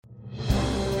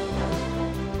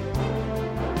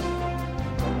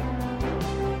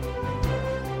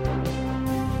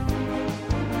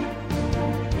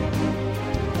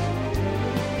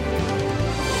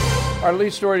Our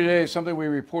lead story today is something we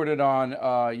reported on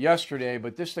yesterday,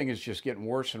 but this thing is just getting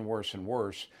worse and worse and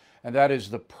worse, and that is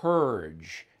the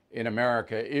purge in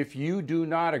America. If you do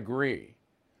not agree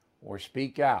or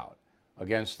speak out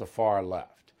against the far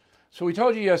left. So we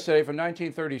told you yesterday from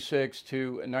 1936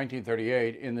 to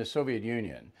 1938 in the Soviet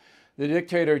Union, the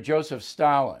dictator Joseph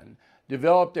Stalin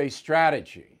developed a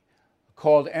strategy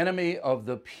called enemy of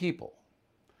the people.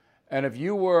 And if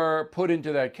you were put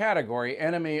into that category,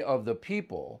 enemy of the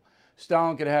people,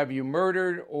 Stalin could have you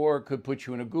murdered or could put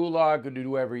you in a gulag, could do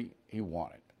whatever he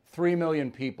wanted. 3 million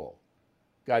people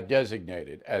got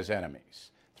designated as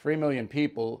enemies. 3 million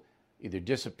people either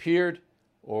disappeared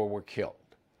or were killed.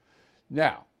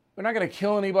 Now, we're not going to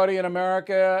kill anybody in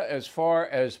America as far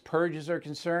as purges are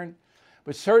concerned,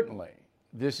 but certainly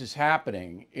this is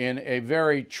happening in a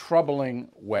very troubling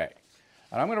way.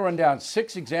 And I'm going to run down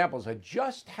 6 examples that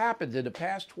just happened in the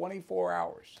past 24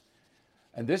 hours.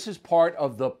 And this is part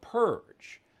of the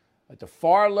purge that the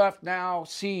far left now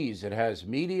sees. It has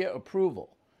media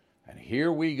approval. And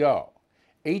here we go.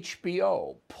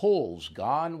 HBO pulls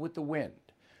Gone with the Wind.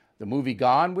 The movie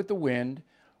Gone with the Wind,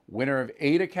 winner of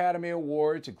 8 Academy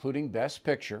Awards, including Best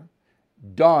Picture,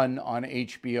 done on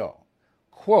HBO.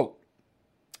 Quote,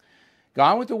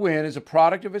 Gone with the Wind is a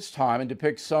product of its time and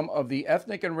depicts some of the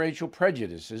ethnic and racial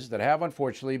prejudices that have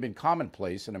unfortunately been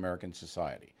commonplace in American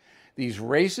society. These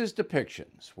racist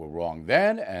depictions were wrong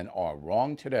then and are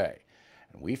wrong today.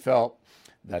 And we felt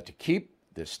that to keep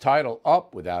this title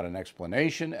up without an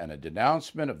explanation and a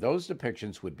denouncement of those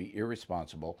depictions would be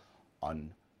irresponsible,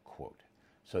 unquote.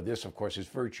 So this, of course, is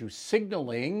virtue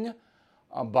signaling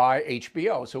by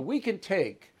HBO. So we can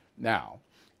take now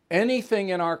anything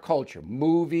in our culture,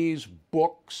 movies,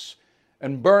 books,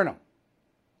 and burn them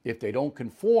if they don't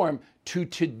conform to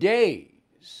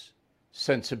today's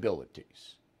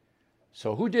sensibilities.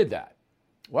 So who did that?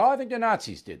 Well, I think the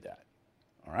Nazis did that.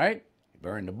 All right?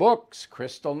 Burned the books,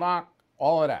 Kristallnacht,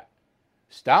 all of that.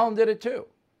 Stalin did it too.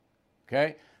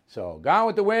 Okay? So Gone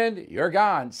with the Wind, you're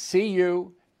gone. See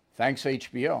you. Thanks,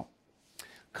 HBO.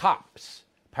 Cops.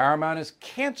 Paramount has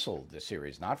canceled the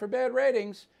series, not for bad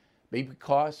ratings, but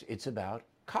because it's about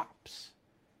cops.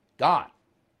 Gone.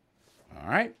 All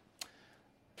right?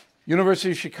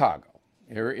 University of Chicago.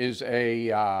 Here is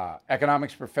a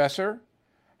economics professor,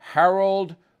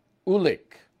 Harold Uhlig,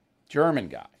 German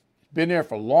guy. He's been there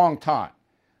for a long time.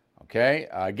 Okay?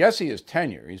 I guess he has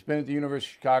tenure. He's been at the University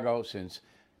of Chicago since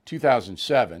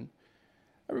 2007.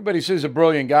 Everybody says he's a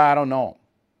brilliant guy. I don't know him.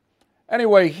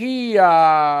 Anyway, he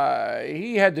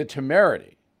had the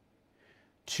temerity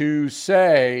to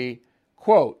say,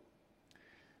 quote,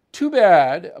 too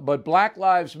bad, but Black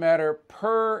Lives Matter,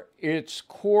 per its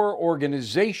core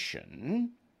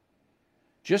organization,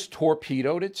 just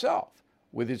torpedoed itself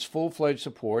with its full-fledged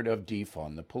support of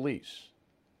defund the police.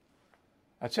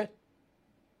 That's it.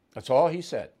 That's all he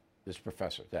said, this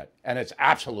professor. And it's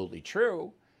absolutely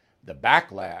true. The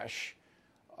backlash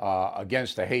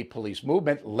against the hate police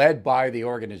movement, led by the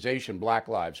organization Black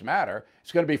Lives Matter,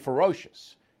 is going to be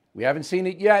ferocious. We haven't seen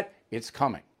it yet. It's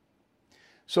coming.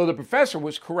 So the professor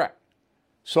was correct.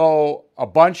 So a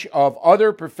bunch of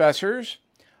other professors,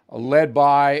 led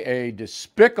by a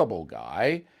despicable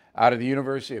guy out of the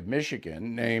University of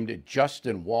Michigan named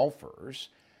Justin Wolfers,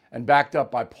 and backed up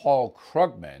by Paul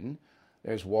Krugman,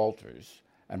 there's Walters,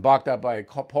 and backed up by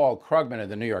Paul Krugman of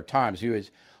the New York Times. He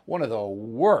was one of the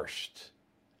worst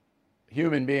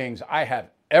human beings I have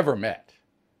ever met.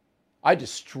 I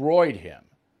destroyed him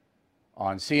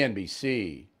on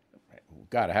CNBC.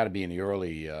 God, it had to be in the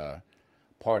early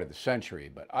part of the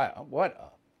century, but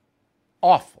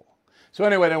awful. So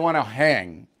anyway, they want to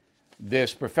hang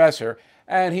this professor,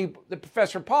 and the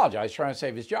professor apologized, trying to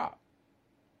save his job,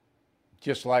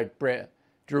 just like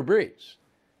Drew Brees.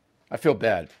 I feel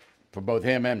bad for both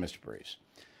him and Mr. Brees.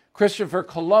 Christopher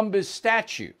Columbus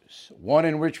statues, one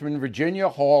in Richmond, Virginia,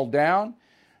 hauled down,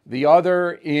 the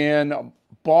other in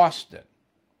Boston,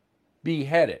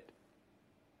 beheaded.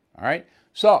 All right?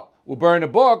 So we'll burn the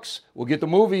books, we'll get the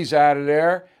movies out of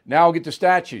there, now we'll get the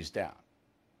statues down.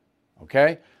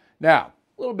 Okay? Now,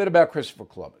 a little bit about Christopher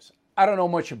Columbus. I don't know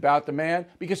much about the man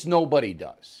because nobody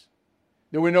does.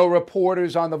 There were no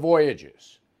reporters on the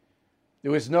voyages.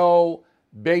 There was no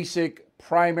basic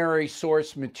primary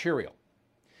source material.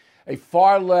 A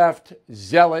far-left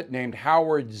zealot named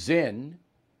Howard Zinn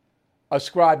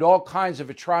ascribed all kinds of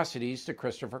atrocities to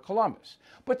Christopher Columbus,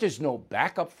 but there's no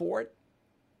backup for it.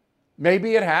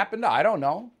 Maybe it happened, I don't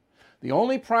know. The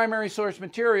only primary source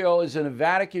material is in the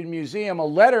Vatican Museum, a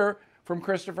letter from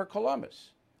Christopher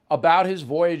Columbus about his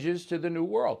voyages to the New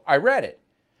World. I read it.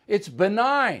 It's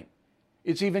benign.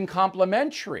 It's even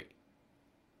complimentary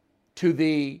to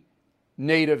the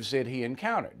natives that he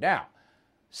encountered. Now,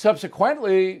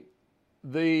 subsequently,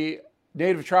 the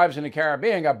native tribes in the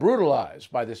Caribbean got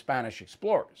brutalized by the Spanish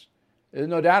explorers. There's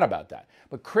no doubt about that.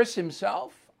 But Chris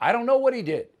himself, I don't know what he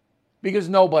did, because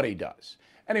nobody does.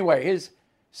 Anyway, his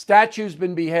statue's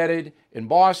been beheaded in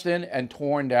Boston and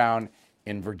torn down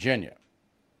in Virginia.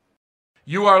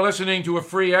 You are listening to a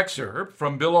free excerpt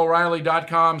from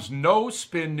BillO'Reilly.com's No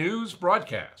Spin News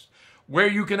broadcast, where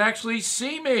you can actually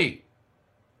see me.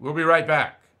 We'll be right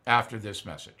back after this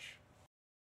message.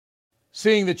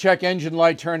 Seeing the check engine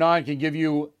light turn on can give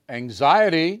you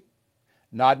anxiety,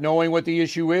 not knowing what the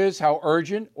issue is, how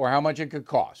urgent, or how much it could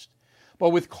cost. But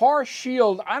with Car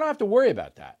Shield, I don't have to worry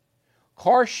about that.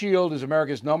 Car Shield is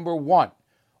America's #1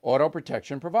 auto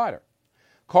protection provider.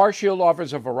 Car Shield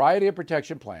offers a variety of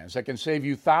protection plans that can save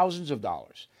you thousands of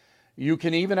dollars. You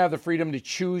can even have the freedom to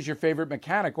choose your favorite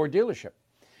mechanic or dealership.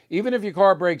 Even if your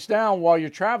car breaks down while you're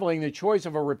traveling, the choice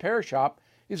of a repair shop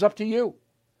is up to you.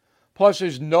 Plus,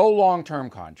 there's no long-term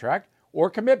contract or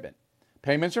commitment.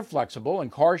 Payments are flexible, and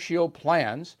Car Shield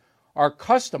plans are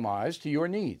customized to your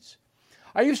needs.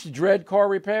 I used to dread car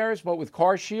repairs, but with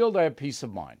Car Shield, I have peace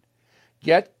of mind.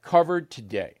 Get covered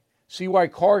today. See why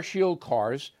Car Shield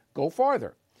cars go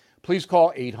farther. Please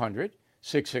call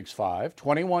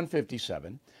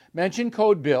 800-665-2157, mention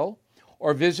code BILL,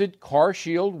 or visit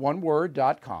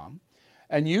carshieldoneword.com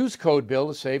and use code BILL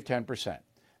to save 10%.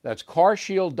 That's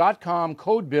carshield.com,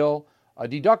 code BILL. A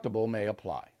deductible may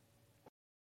apply.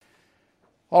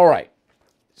 All right,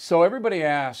 so everybody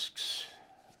asks,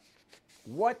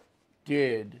 what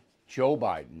did Joe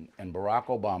Biden and Barack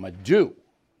Obama do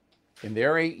in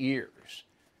their 8 years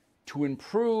to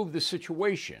improve the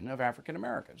situation of African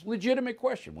Americans? Legitimate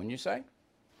question, wouldn't you say?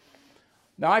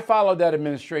 Now, I followed that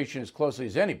administration as closely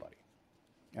as anybody,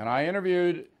 and I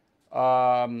interviewed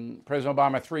President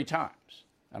Obama 3 times,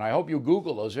 and I hope you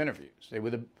Google those interviews. They were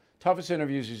the toughest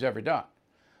interviews he's ever done.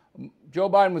 Joe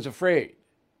Biden was afraid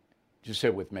to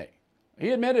sit with me.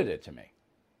 He admitted it to me.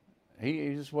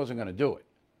 He just wasn't going to do it.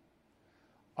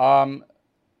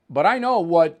 But I know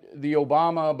what the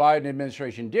Obama-Biden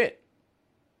administration did.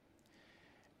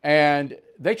 And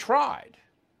they tried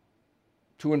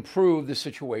to improve the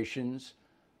situations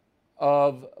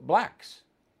of blacks.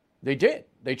 They did.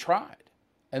 They tried.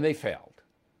 And they failed.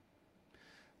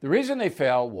 The reason they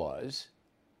failed was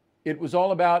it was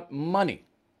all about money,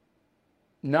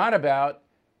 not about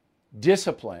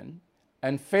discipline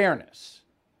and fairness.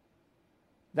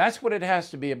 That's what it has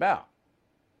to be about.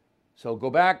 So go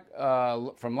back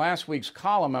from last week's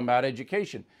column about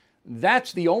education.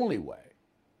 That's the only way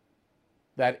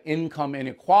that income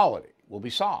inequality will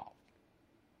be solved.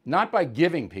 Not by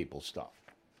giving people stuff.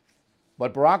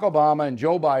 But Barack Obama and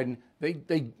Joe Biden,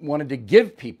 they wanted to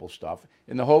give people stuff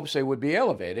in the hopes they would be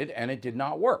elevated, and it did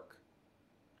not work.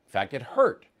 In fact, it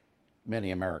hurt many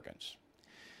Americans.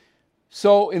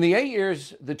 So in the 8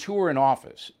 years the two were in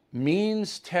office,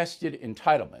 means-tested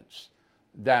entitlements,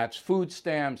 that's food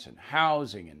stamps and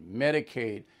housing and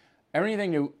Medicaid,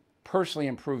 everything to personally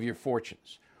improve your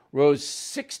fortunes, rose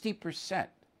 60%,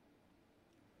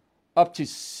 up to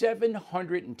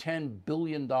 $710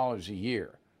 billion a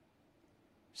year.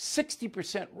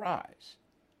 60% rise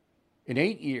in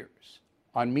 8 years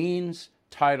on means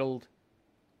entitlement,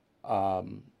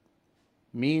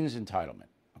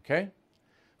 okay?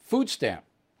 Food stamp.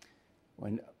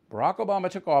 When Barack Obama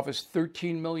took office,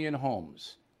 13 million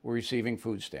homes were receiving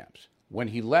food stamps. When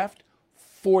he left,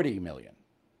 40 million.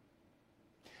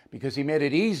 Because he made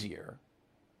it easier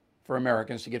for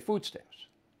Americans to get food stamps.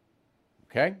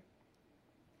 Okay?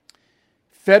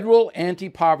 Federal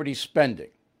anti-poverty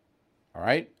spending. All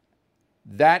right?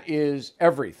 That is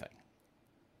everything.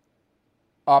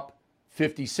 Up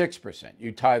 56%.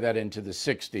 You tie that into the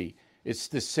 60, it's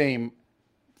the same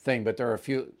thing, but there are a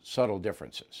few subtle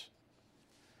differences.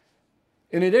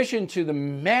 In addition to the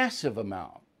massive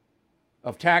amount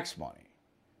of tax money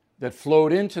that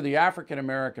flowed into the African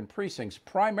American precincts,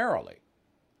 primarily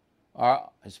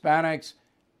Hispanics,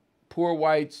 poor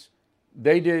whites,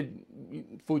 they did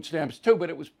food stamps too, but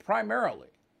it was primarily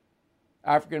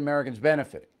African Americans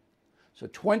benefiting. So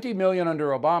 20 million under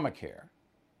Obamacare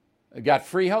got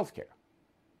free health care.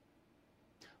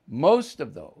 Most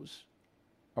of those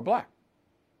are black.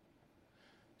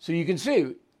 So you can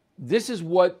see, this is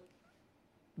what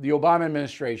the Obama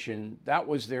administration, that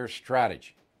was their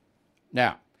strategy.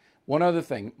 Now, one other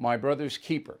thing, my brother's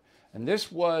keeper, and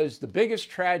this was the biggest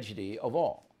tragedy of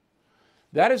all.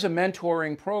 That is a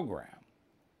mentoring program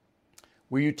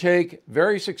where you take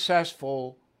very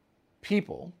successful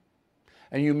people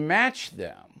and you match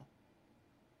them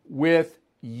with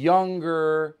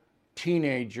younger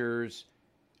teenagers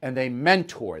and they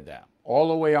mentor them all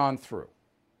the way on through.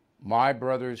 My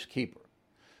Brother's Keeper.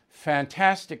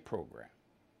 Fantastic program.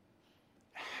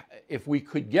 If we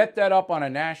could get that up on a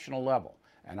national level,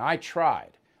 and I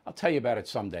tried, I'll tell you about it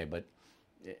someday, but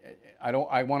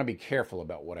I want to be careful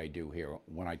about what I do here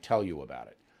when I tell you about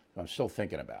it. I'm still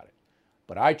thinking about it.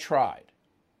 But I tried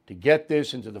to get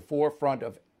this into the forefront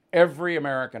of every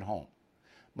American home.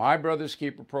 My Brother's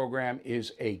Keeper program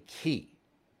is a key.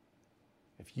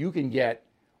 If you can get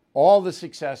all the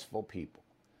successful people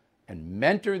and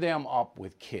mentor them up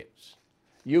with kids,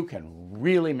 you can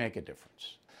really make a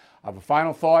difference. I have a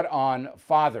final thought on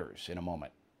fathers in a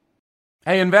moment.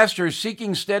 Hey, investors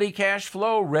seeking steady cash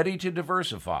flow, ready to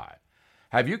diversify.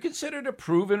 Have you considered a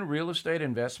proven real estate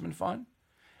investment fund?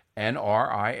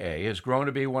 NRIA has grown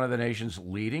to be one of the nation's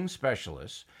leading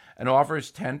specialists and offers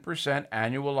 10%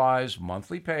 annualized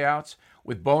monthly payouts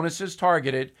with bonuses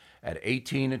targeted at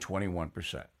 18 to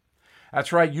 21%.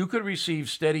 That's right, you could receive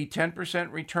steady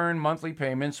 10% return monthly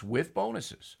payments with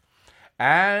bonuses.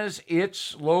 As its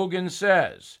slogan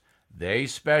says, they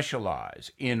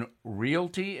specialize in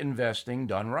realty investing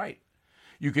done right.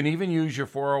 You can even use your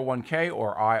 401k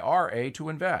or IRA to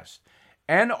invest.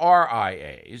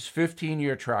 NRIA's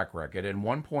 15-year track record and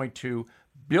 $1.2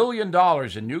 billion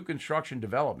in new construction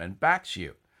development backs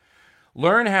you.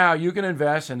 Learn how you can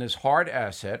invest in this hard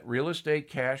asset real estate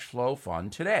cash flow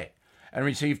fund today and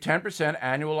receive 10%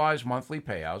 annualized monthly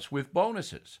payouts with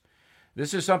bonuses.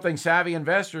 This is something savvy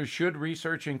investors should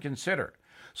research and consider.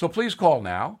 So please call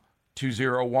now,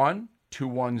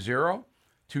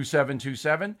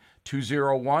 201-210-2727,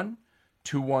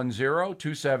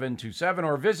 201-210-2727,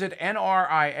 or visit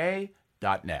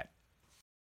nria.net.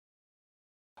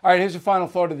 All right, here's the final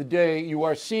thought of the day. You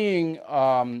are seeing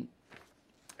a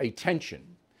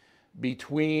tension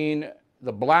between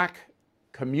the black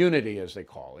community, as they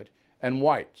call it, and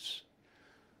whites.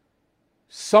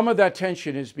 Some of that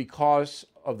tension is because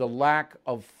of the lack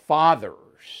of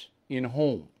fathers in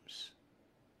homes.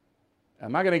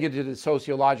 I'm not going to get into the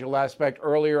sociological aspect.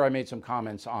 Earlier, I made some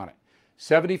comments on it.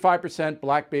 75%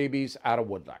 black babies out of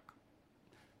wedlock.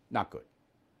 Not good.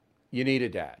 You need a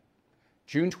dad.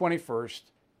 June 21st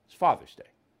is Father's Day.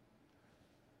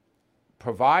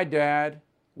 Provide dad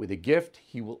with a gift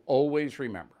he will always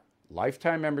remember.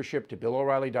 Lifetime membership to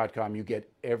BillO'Reilly.com. You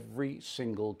get every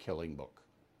single Killing book.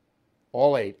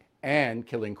 All 8, and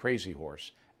Killing Crazy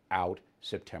Horse, out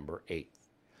September 8th.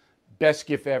 Best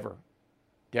gift ever.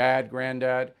 Dad,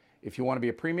 granddad, if you want to be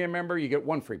a premium member, you get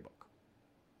 1 free book.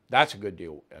 That's a good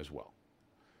deal as well.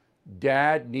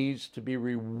 Dad needs to be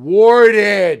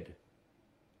rewarded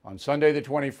on Sunday the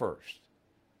 21st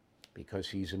because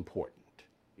he's important.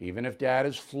 Even if dad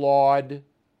is flawed,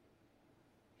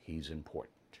 he's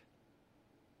important.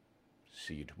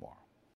 See you tomorrow.